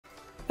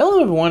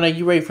Hello everyone, are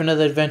you ready for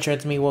another adventure?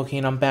 It's me, Wokey,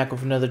 and I'm back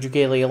with another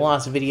Dragalia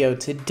Lost video.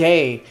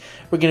 Today,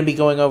 we're going to be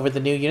going over the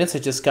new units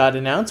that just got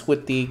announced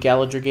with the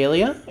Gala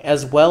Dragalia,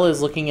 as well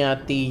as looking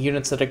at the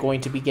units that are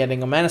going to be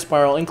getting a Mana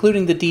Spiral,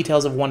 including the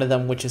details of one of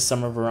them, which is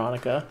Summer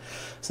Veronica.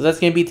 So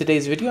that's going to be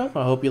today's video.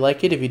 I hope you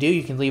like it. If you do,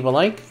 you can leave a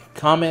like,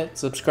 comment,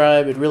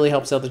 subscribe. It really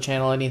helps out the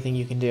channel, anything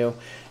you can do.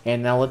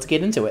 And now let's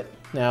get into it.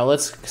 Now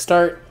let's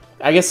start,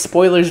 I guess,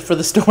 spoilers for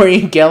the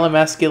story. Gala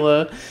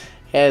Mascula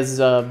has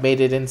made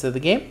it into the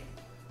game.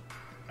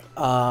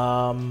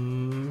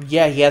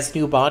 Yeah, he has a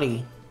new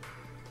body.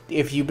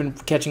 If you've been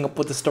catching up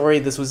with the story,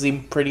 this was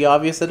pretty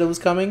obvious that it was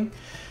coming.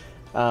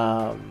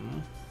 So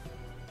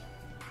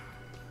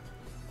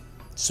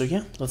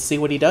yeah, let's see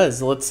what he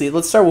does. Let's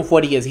start with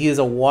what he is. He is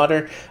a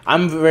water.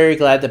 I'm very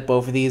glad that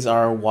both of these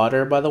are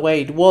water, by the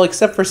way. Well,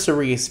 except for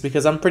Sarisse,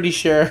 because I'm pretty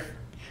sure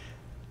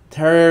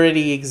there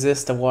already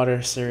exists a water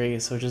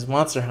Sarisse, which is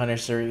Monster Hunter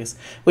Sarisse,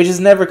 which is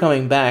never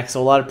coming back,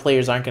 so a lot of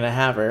players aren't going to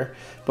have her.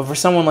 But for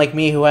someone like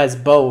me who has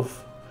both,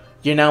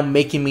 you're now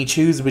making me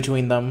choose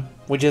between them,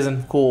 which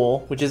isn't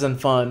cool, which isn't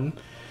fun.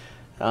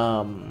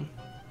 But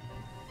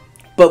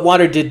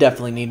water did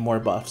definitely need more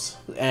buffs,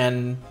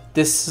 and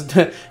this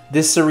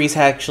Sarisse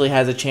actually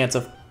has a chance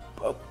of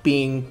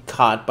being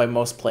caught by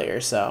most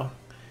players, so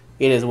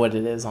it is what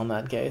it is on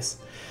that case.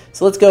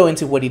 So let's go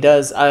into what he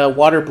does.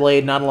 Water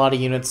Blade, not a lot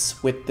of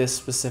units with this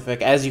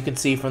specific, as you can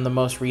see from the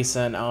most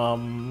recent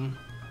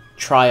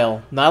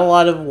trial. Not a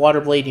lot of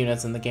Water Blade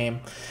units in the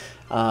game.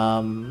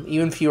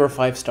 Even fewer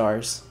 5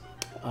 stars.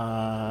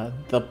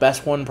 The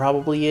best one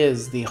probably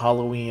is the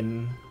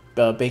Halloween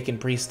Bacon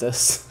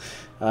Priestess,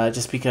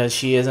 just because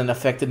she isn't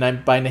affected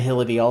by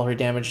nihility. All her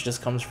damage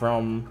just comes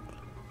from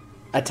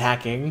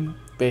attacking,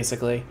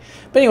 basically.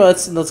 But anyway,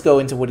 let's go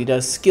into what he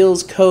does.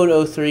 Skills: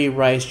 Code 03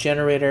 Rise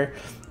Generator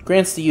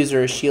grants the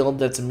user a shield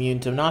that's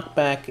immune to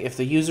knockback. If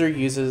the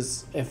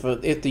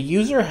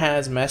user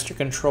has Master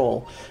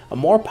Control, a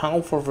more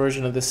powerful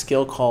version of this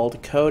skill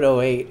called Code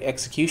 08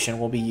 Execution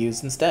will be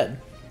used instead.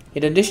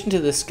 In addition to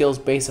this skill's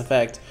base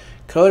effect,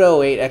 Code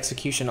 08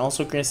 Execution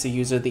also grants the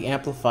user the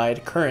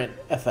Amplified Current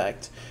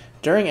effect.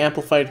 During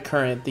Amplified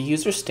Current, the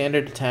user's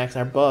standard attacks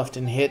are buffed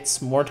and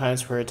hits more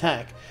times per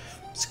attack.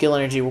 Skill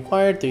energy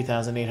required,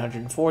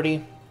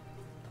 3,840.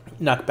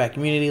 Knockback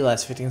immunity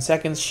lasts 15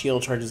 seconds.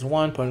 Shield charges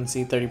 1.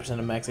 Potency 30%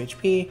 of max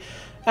HP.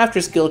 After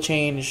skill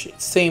change,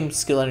 same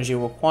skill energy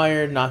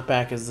required.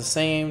 Knockback is the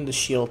same. The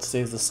shield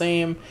stays the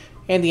same.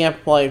 And the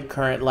Amplified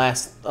Current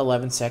lasts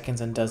 11 seconds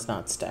and does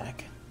not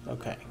stack.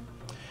 Okay.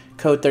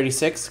 Code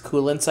 36,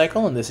 Coolant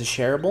Cycle, and this is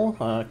shareable,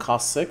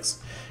 cost 6,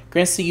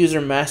 grants the user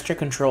Master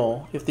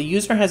Control. If the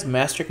user has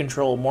Master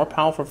Control, a more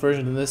powerful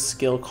version of this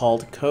skill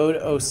called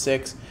Code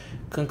 06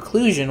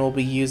 Conclusion will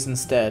be used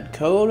instead.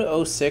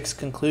 Code 06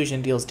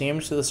 Conclusion deals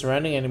damage to the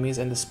surrounding enemies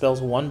and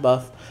dispels 1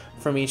 buff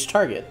from each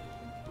target.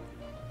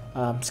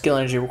 Skill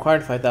energy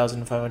required,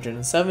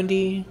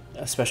 5,570.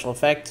 A special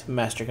effect,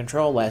 Master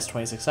Control, lasts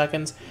 26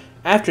 seconds.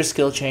 After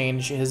skill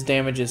change, his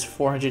damage is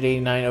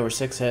 489 over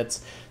 6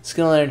 hits.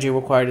 Skill energy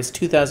required is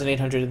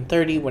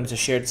 2,830. When it's a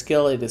shared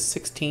skill, it is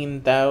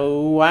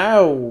 16,000.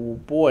 Wow,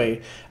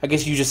 boy. I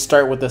guess you just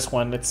start with this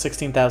one. It's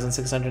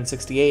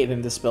 16,668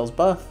 and dispels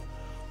buff.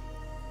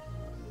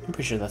 I'm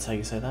pretty sure that's how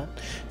you say that.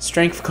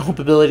 Strength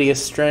ability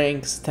is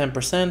strength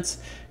 10%.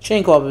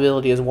 Chain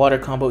ability is water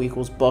combo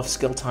equals buff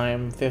skill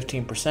time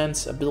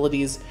 15%.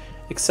 Abilities: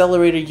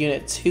 Accelerator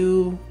Unit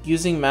 2,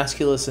 using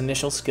Mascula's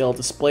initial skill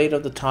displayed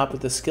at the top of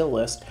the skill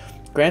list,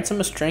 grants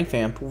him a strength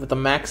amp with a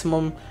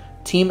maximum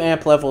team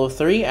amp level of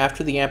 3.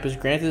 After the amp is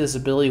granted, this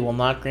ability will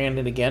not grant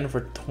it again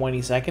for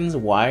 20 seconds.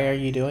 Why are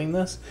you doing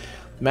this?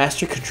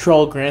 Master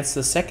Control grants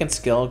the second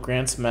skill,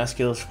 grants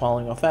Mascula's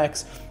following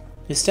effects.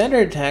 His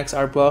standard attacks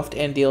are buffed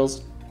and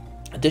deals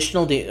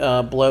additional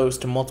blows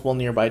to multiple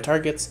nearby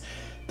targets.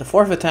 The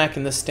fourth attack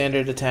in this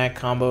standard attack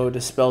combo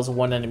dispels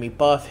 1 enemy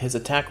buff. His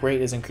attack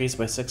rate is increased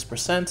by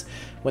 6%.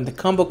 When the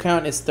combo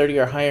count is 30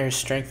 or higher, his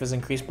strength is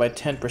increased by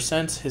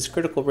 10%, his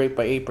critical rate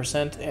by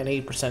 8%, and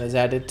 8% is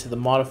added to the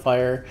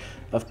modifier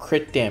of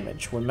crit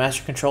damage. When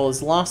Master Control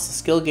is lost, the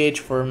skill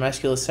gauge for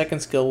Mascula's second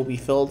skill will be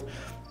filled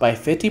by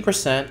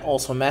 50%.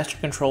 Also, Master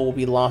Control will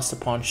be lost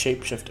upon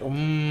shapeshift.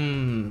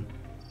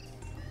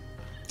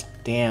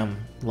 Damn,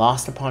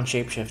 lost upon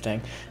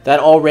shapeshifting. That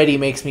already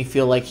makes me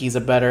feel like he's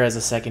better as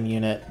a second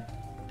unit.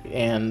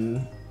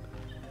 And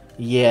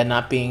yeah,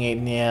 not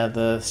being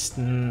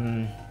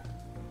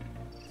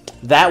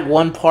that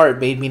one part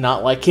made me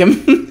not like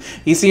him.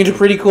 He seemed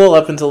pretty cool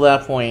up until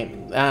that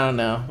point. I don't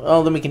know.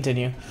 Oh, let me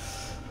continue.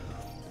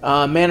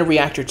 Mana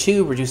Reactor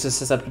 2 reduces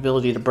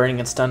susceptibility to burning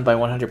and stun by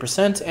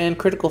 100%, and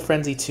Critical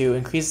Frenzy 2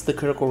 increases the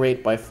critical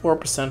rate by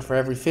 4% for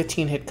every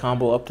 15 hit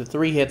combo up to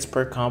 3 hits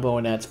per combo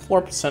and adds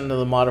 4% of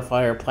the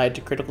modifier applied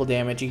to critical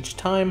damage each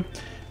time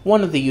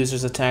one of the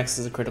user's attacks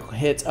is a critical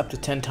hit up to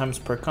 10 times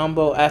per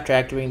combo. After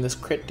activating, this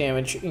crit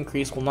damage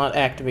increase will not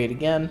activate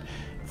again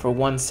for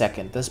 1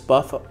 second.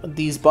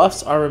 These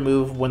buffs are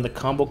removed when the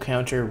combo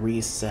counter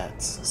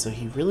resets, so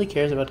he really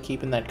cares about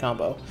keeping that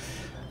combo.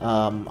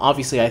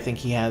 Obviously, I think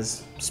he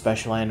has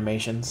special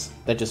animations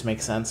that just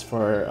make sense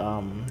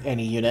for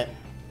any unit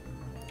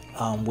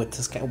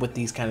with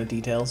these kind of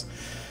details.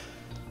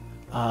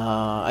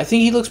 I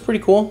think he looks pretty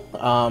cool.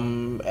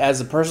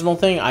 As a personal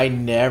thing, I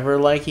never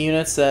like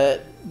units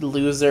that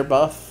lose their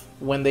buff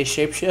when they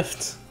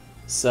shapeshift.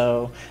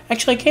 So,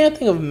 actually, I can't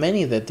think of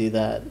many that do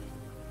that.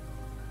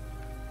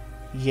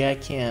 Yeah, I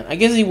can't. I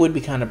guess he would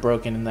be kind of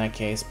broken in that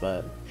case,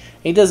 but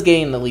he does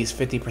gain at least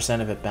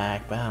 50% of it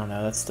back. But I don't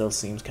know, that still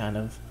seems kind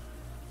of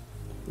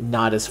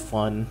not as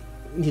fun.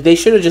 They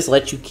should have just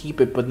let you keep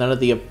it, but none of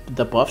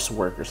the buffs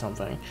work or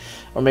something.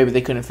 Or maybe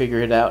they couldn't figure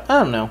it out.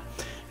 I don't know.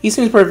 He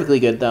seems perfectly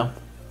good, though.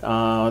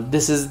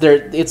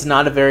 It's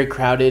not a very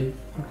crowded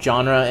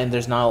genre, and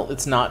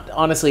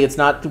honestly,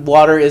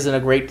 water isn't a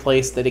great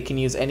place that it can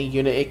use any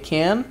unit it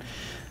can.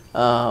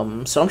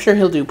 So I'm sure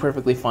he'll do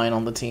perfectly fine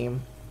on the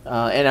team.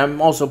 And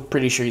I'm also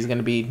pretty sure he's going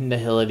to be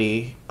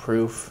nihility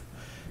proof,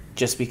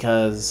 just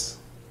because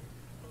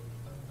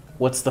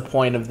what's the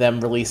point of them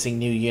releasing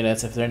new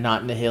units if they're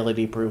not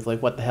nihility proof? Like,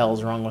 what the hell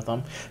is wrong with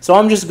them? So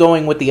I'm just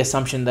going with the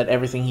assumption that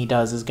everything he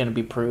does is going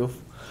to be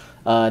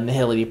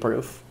nihility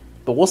proof.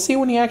 But we'll see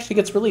when he actually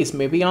gets released.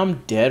 Maybe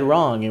I'm dead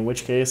wrong, in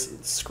which case,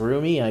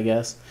 screw me, I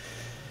guess.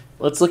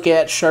 Let's look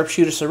at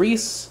Sharpshooter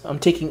Sarisse. I'm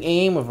taking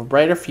aim of a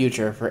brighter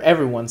future for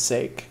everyone's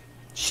sake.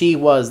 She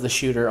was the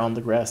shooter on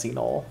the grassy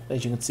knoll,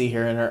 as you can see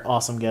here in her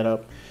awesome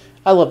getup.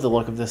 I love the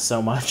look of this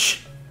so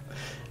much.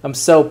 I'm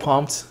so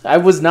pumped. I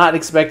was not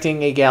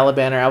expecting a Gala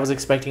banner. I was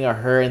expecting a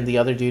her and the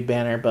other dude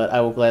banner, but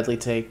I will gladly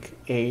take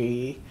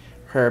a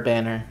her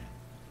banner.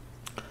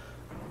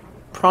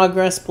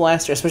 Progress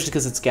Blaster, especially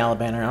because it's Gala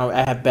banner.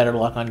 I have better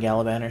luck on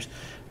Gala banners.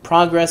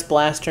 Progress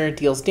Blaster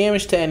deals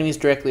damage to enemies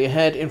directly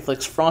ahead,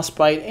 inflicts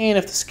frostbite, and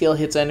if the skill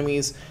hits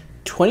enemies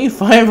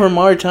 25 or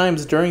more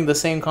times during the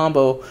same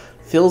combo,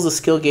 fills the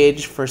skill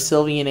gauge for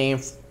Sylvian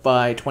aim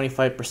by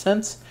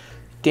 25%.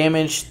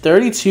 Damage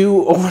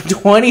 32 or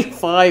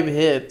 25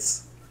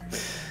 hits.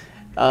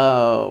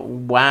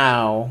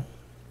 Wow.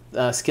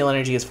 Skill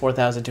energy is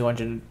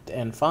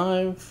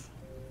 4,205.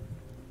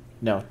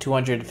 No,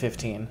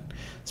 215.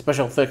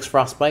 Special effects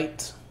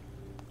Frostbite.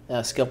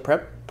 Skill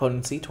prep,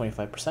 potency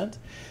 25%.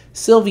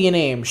 Sylvian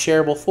aim,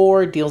 shareable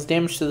 4, deals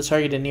damage to the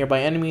target and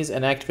nearby enemies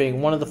and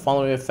activating one of the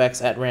following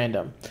effects at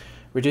random.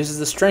 Reduces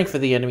the strength of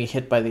the enemy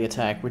hit by the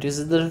attack.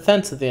 Reduces the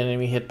defense of the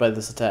enemy hit by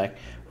this attack.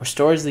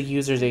 Restores the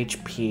user's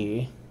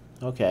HP.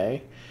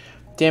 Okay.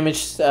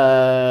 Damage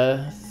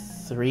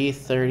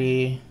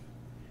 330.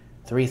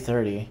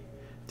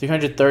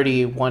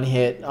 330, 1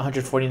 hit,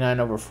 149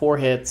 over 4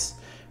 hits.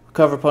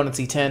 Recover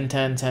potency 10,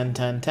 10, 10,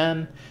 10,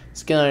 10.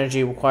 Skill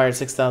energy required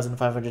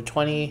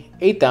 6,520.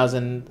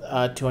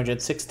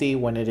 8,260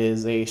 when it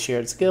is a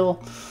shared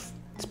skill.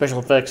 Special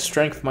effects,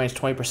 strength minus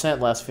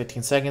 20%, lasts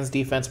 15 seconds.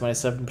 Defense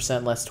minus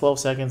 7%, lasts 12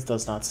 seconds.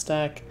 Does not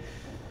stack.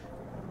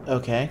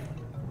 Okay.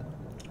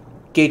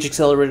 Gauge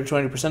accelerator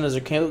 20% is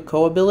her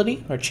co-ability.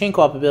 Her chain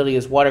co-op ability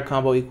is water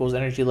combo equals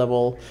energy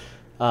level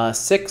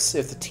 6.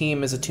 If the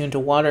team is attuned to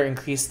water,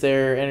 increase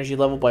their energy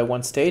level by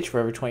 1 stage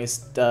for every 20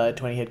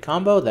 hit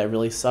combo. That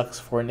really sucks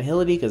for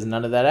Nihility because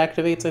none of that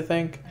activates, I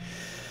think.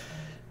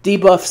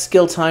 Debuff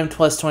skill time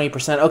plus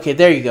 20%. Okay,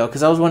 there you go.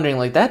 Because I was wondering,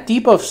 like, that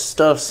debuff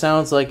stuff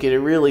sounds like it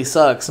really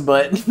sucks,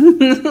 but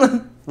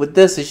with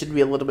this, it should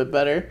be a little bit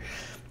better.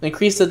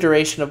 Increase the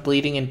duration of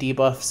bleeding and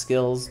debuff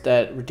skills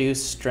that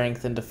reduce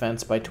strength and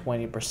defense by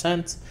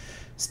 20%.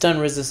 Stun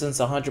resistance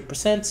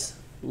 100%.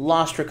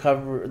 Last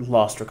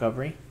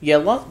recovery.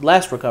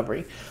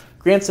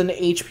 Grants an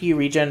HP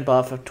regen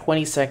buff of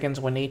 20 seconds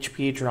when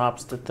HP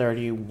drops to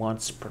 30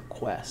 once per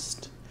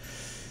quest.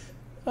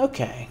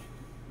 Okay.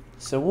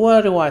 So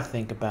what do I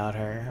think about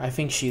her? I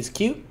think she's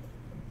cute.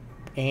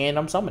 And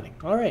I'm summoning.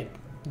 Alright.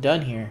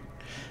 Done here.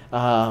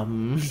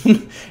 In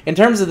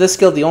terms of this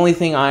skill, the only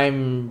thing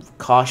I'm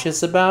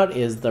cautious about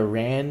is the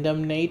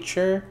random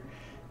nature.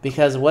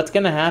 Because what's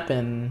going to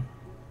happen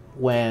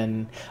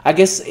when... I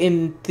guess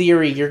in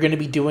theory, you're going to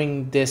be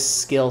doing this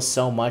skill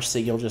so much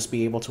that you'll just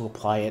be able to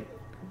apply it.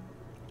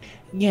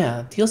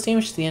 Yeah, deals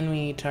damage to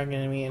the target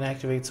enemy, and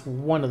activates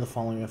one of the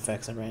following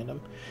effects at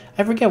random.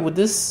 I forget, would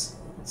this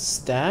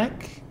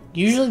stack?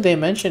 Usually they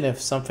mention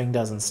if something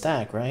doesn't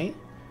stack, right?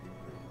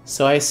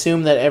 So I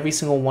assume that every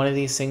single one of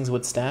these things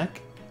would stack.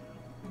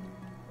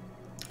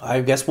 I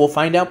guess we'll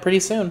find out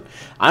pretty soon.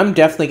 I'm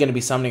definitely going to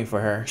be summoning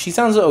for her. She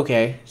sounds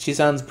okay. She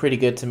sounds pretty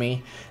good to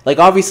me. Like,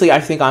 obviously,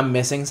 I think I'm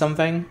missing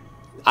something.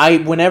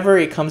 Whenever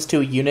it comes to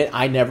a unit,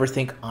 I never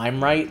think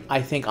I'm right.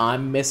 I think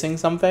I'm missing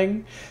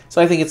something.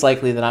 So I think it's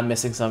likely that I'm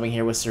missing something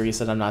here with Sarisse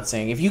that I'm not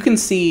saying. If you can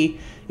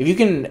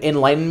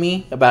enlighten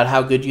me about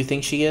how good you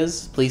think she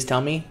is, please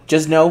tell me.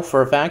 Just know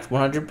for a fact,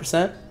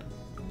 100%,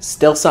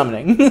 still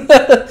summoning.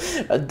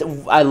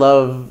 I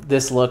love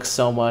this look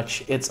so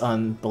much. It's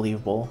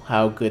unbelievable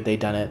how good they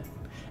done it.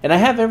 And I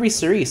have every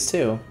Sarisse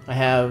too. I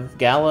have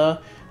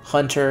Gala,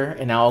 Hunter,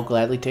 and now I'll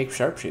gladly take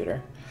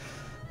Sharpshooter.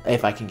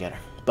 If I can get her.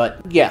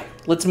 But yeah,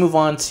 let's move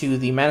on to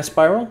the Mana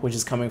Spiral, which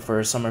is coming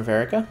for Summer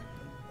Verica.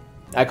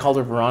 I called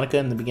her Veronica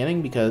in the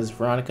beginning because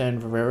Veronica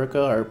and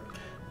Verica are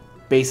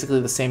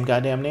basically the same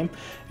goddamn name.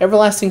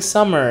 Everlasting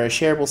Summer,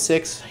 shareable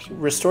 6,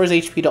 restores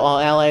HP to all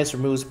allies,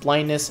 removes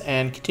blindness,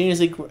 and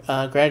continuously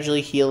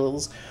gradually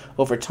heals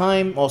over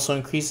time. Also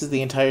increases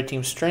the entire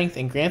team's strength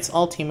and grants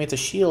all teammates a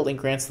shield and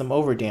grants them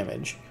over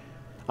damage.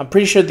 I'm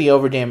pretty sure the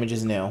over damage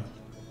is new.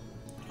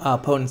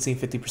 Potency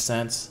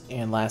 50%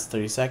 and lasts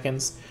 30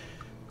 seconds.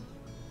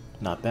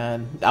 Not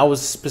bad. I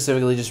was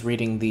specifically just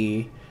reading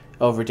the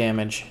over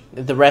damage.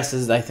 The rest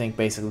is, I think,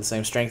 basically the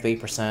same. Strength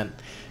 8%,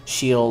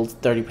 shield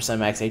 30%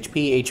 max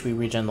HP, HP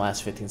regen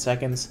lasts 15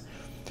 seconds.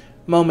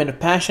 Moment of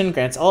Passion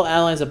grants all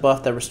allies a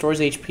buff that restores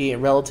HP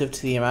relative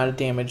to the amount of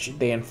damage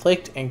they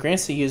inflict and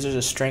grants the users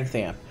a strength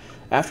amp.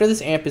 After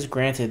this amp is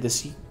granted,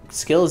 this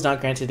skill is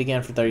not granted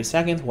again for 30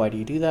 seconds. Why do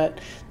you do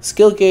that? The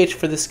skill gauge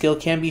for this skill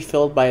can be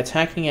filled by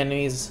attacking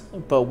enemies,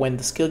 but when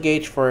the skill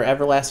gauge for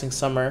Everlasting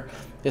Summer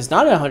is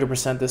not at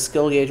 100%, the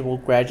skill gauge will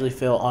gradually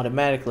fill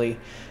automatically.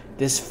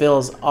 This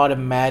fills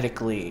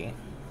automatically.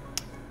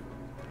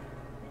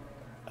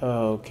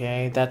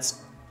 Okay,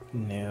 that's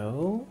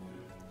no.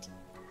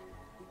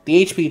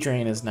 The HP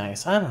drain is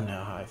nice. I don't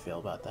know how I feel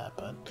about that,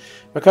 but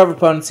recovered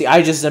potency.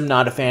 I just am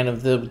not a fan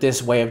of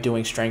this way of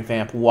doing strength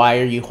amp. Why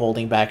are you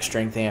holding back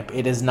strength amp?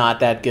 It is not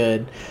that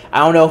good. I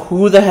don't know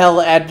who the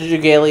hell at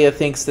Dragalia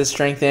thinks this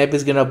strength amp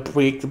is gonna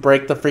break the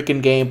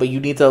freaking game, but you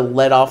need to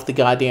let off the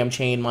goddamn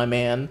chain, my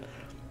man.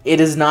 It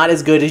is not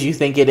as good as you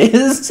think it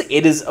is.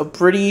 It is a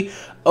pretty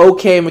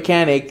okay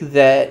mechanic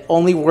that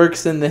only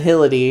works in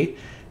Nihility,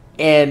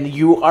 and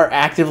you are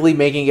actively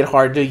making it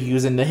hard to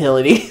use in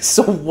Nihility.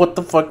 So what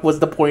the fuck was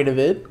the point of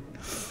it?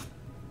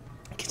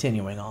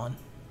 Continuing on.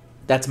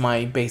 That's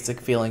my basic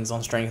feelings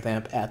on Strength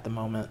Amp at the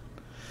moment.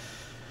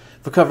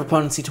 Recover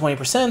potency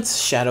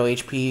 20%, Shadow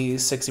HP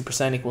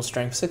 60% equals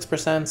Strength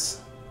 6%.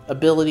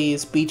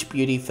 Abilities, Beach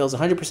Beauty fills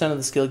 100% of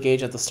the skill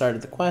gauge at the start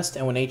of the quest,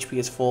 and when HP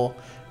is full,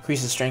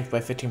 increases strength by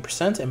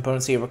 15%, and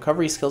potency of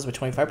recovery skills by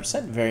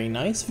 25%. Very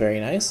nice, very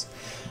nice.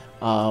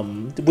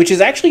 Which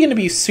is actually going to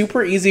be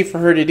super easy for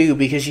her to do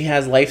because she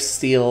has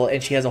lifesteal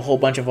and she has a whole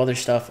bunch of other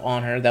stuff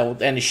on her that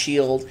will, and a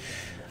shield.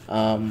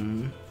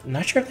 I'm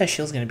not sure if that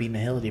shield's going to be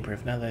Nihility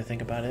proof now that I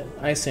think about it.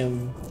 I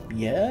assume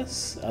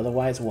yes.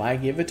 Otherwise, why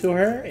give it to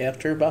her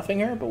after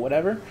buffing her? But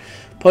whatever.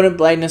 Potent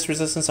blindness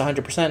resistance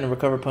 100% and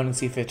recover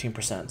potency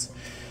 15%.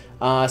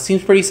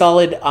 Seems pretty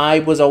solid. I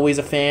was always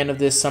a fan of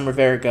this Summer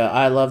Verica.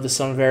 I love the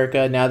Summer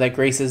Verica. Now that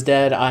Grace is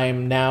dead,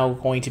 I'm now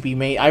going to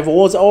be I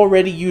was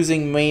already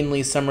using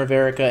mainly Summer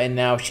Verica, and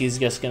now she's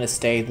just going to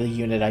stay the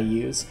unit I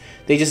use.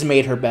 They just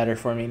made her better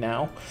for me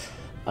now,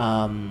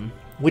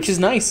 which is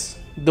nice.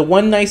 The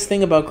one nice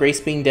thing about Grace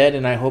being dead,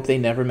 and I hope they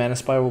never Mana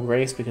Spiral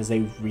Grace because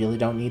they really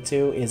don't need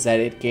to, is that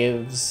it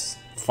gives,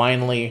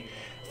 finally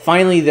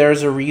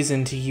there's a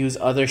reason to use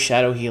other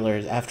Shadow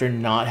Healers after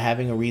not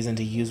having a reason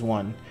to use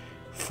one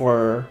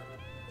for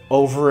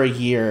over a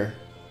year.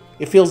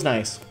 It feels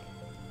nice.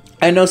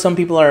 I know some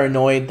people are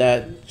annoyed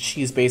that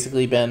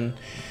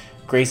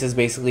Grace has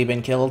basically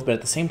been killed, but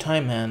at the same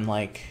time, man,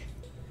 like,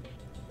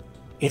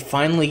 it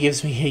finally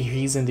gives me a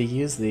reason to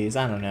use these.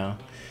 I don't know.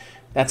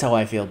 That's how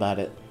I feel about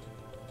it.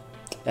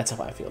 That's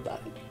how I feel about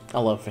it. I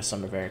love for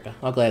Summer Verica.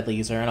 I'll gladly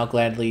use her, and I'll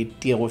gladly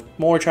deal with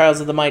more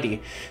Trials of the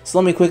Mighty. So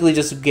let me quickly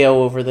just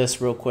go over this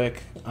real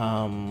quick.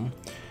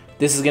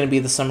 This is going to be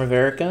the Summer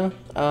Verica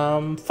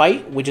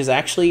fight, which is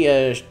actually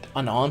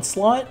an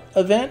Onslaught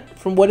event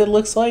from what it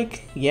looks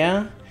like.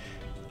 Yeah.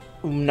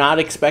 Not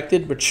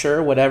expected, but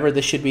sure, whatever.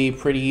 This should be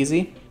pretty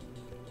easy.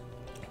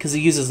 Because it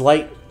uses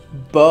light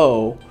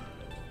bow.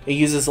 It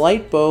uses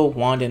light bow,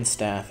 wand, and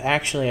staff.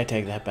 Actually, I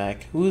take that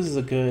back. Who's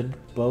a good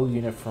bow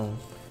unit from...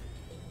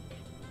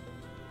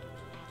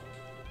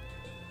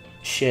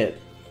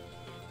 Shit.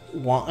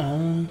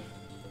 We'll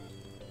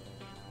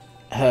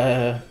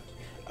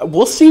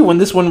see when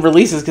this one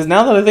releases, because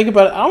now that I think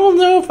about it, I don't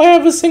know if I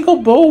have a single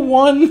bow or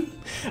one.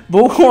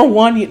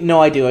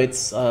 No, I do.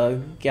 It's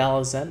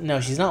Gala.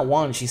 No, she's not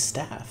one. She's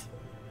staff.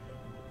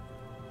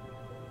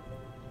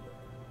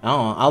 I don't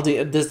know. I'll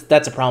do this.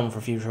 That's a problem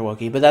for future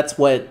Wokey, but that's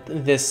what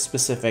this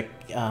specific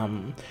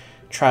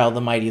Trial of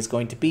the Mighty is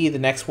going to be. The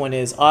next one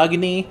is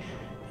Agni,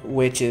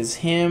 which is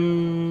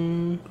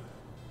him.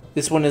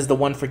 This one is the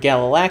one for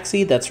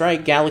Galaxy. That's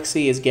right.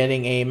 Galaxy is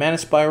getting a Mana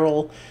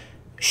Spiral.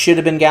 Should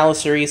have been Gala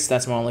Sarisse.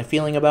 That's my only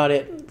feeling about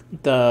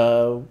it.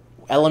 The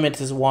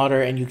element is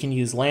water, and you can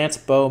use Lance,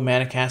 Bow,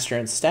 Manicaster,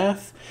 and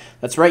Staff.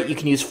 That's right. You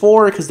can use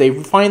 4 because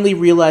they finally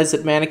realized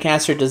that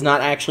Manicaster does not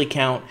actually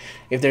count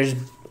if there's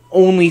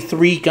only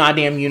 3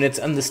 goddamn units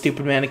on the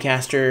stupid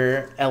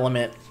Manicaster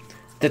element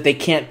that they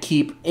can't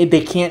keep.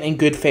 They can't, in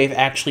good faith,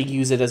 actually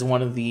use it as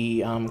one of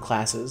the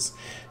classes.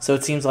 So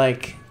it seems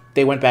like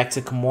they went back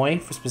to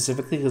Kamoy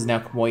specifically because now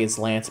Kamoy is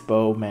Lance,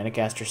 Bow,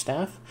 Manicaster,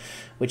 Staff,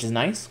 which is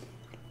nice.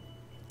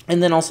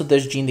 And then also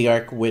there's Jeanne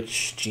d'Arc,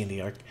 which this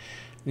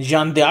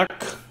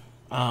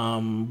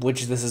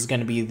is going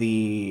to be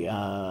the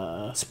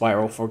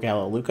Spiral for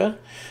Galaluca,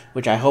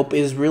 which I hope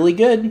is really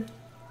good,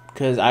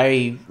 because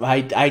I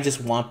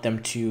just want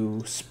them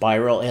to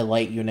spiral a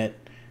light unit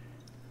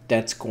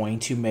that's going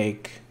to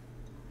make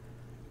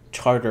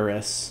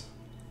Tartarus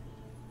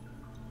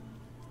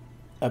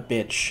a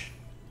bitch.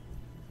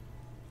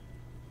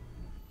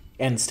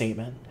 End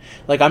statement.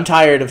 Like, I'm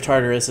tired of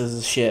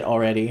Tartarus's shit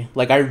already.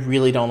 Like, I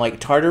really don't like...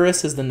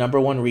 Tartarus is the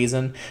 #1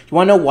 reason. You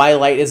want to know why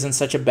Light is in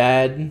such a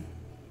bad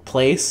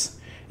place?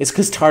 It's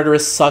because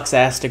Tartarus sucks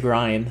ass to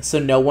grind. So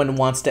no one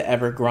wants to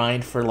ever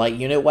grind for Light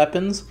unit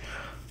weapons.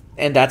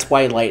 And that's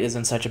why Light is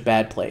in such a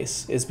bad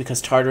place. Is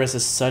because Tartarus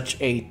is such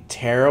a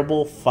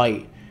terrible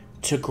fight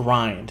to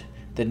grind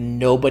that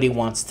nobody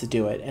wants to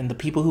do it. And the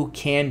people who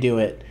can do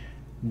it,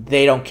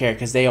 they don't care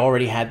because they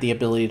already had the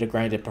ability to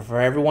grind it. But for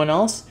everyone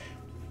else...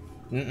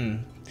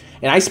 And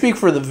I speak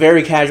for the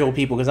very casual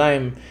people because I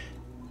am,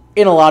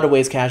 in a lot of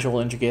ways, casual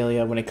in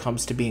Dragalia when it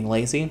comes to being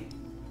lazy.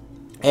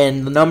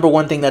 And the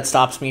 #1 thing that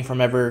stops me from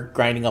ever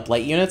grinding up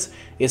Light units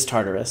is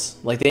Tartarus.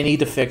 Like, they need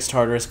to fix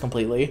Tartarus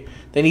completely.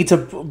 They need to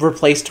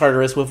replace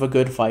Tartarus with a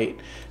good fight.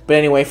 But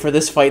anyway, for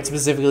this fight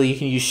specifically, you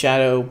can use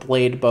Shadow,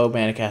 Blade, Bow,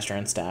 Manicaster,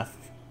 and Staff.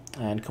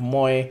 And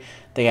Kamoi,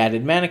 they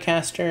added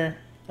Manicaster,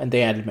 and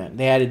they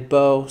added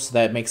Bow, so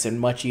that makes it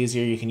much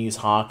easier. You can use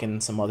Hawk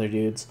and some other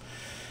dudes.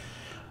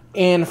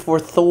 And for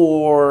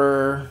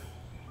Thor,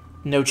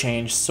 no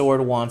change.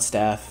 Sword, Wand,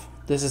 Staff.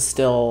 This is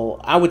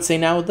still, I would say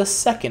now, the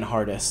second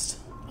hardest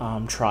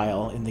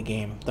trial in the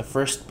game. The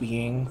first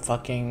being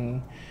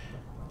fucking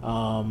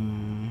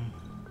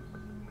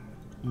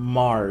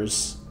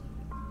Mars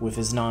with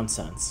his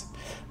nonsense.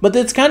 But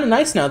it's kind of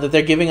nice now that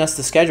they're giving us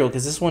the schedule,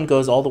 because this one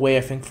goes all the way,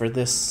 I think, for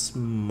this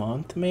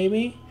month,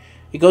 maybe?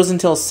 It goes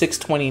until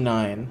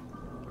 6/29.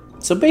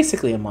 So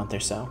basically a month or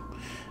so.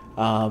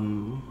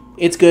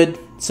 It's good,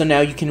 so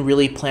now you can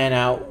really plan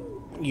out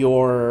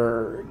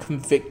your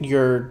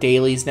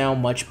dailies now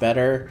much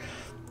better.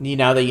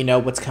 Now that you know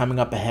what's coming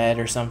up ahead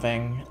or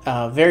something.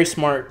 Very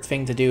smart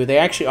thing to do. They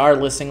actually are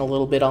listening a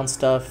little bit on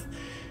stuff.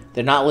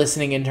 They're not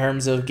listening in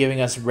terms of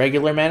giving us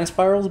regular mana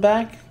spirals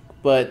back,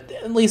 but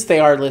at least they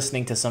are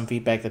listening to some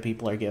feedback that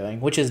people are giving,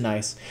 which is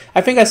nice.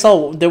 I think I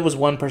saw there was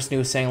one person who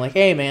was saying like,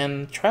 hey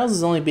man, Trials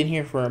has only been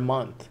here for a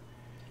month.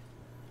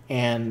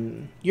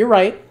 And you're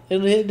right,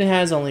 it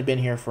has only been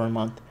here for a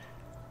month.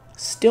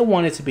 Still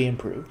want it to be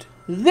improved.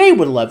 They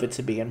would love it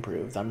to be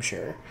improved, I'm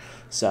sure.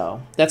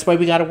 So that's why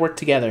we got to work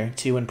together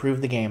to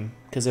improve the game.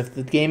 Because if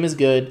the game is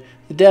good,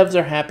 the devs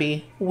are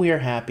happy, we're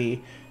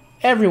happy,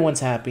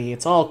 everyone's happy.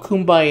 It's all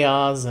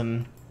kumbayas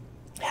and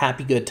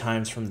happy good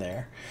times from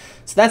there.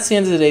 So that's the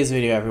end of today's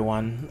video,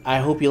 everyone. I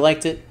hope you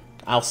liked it.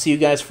 I'll see you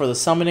guys for the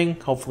summoning.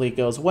 Hopefully it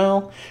goes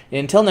well. And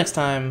until next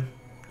time,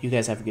 you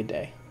guys have a good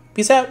day.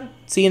 Peace out.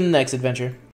 See you in the next adventure.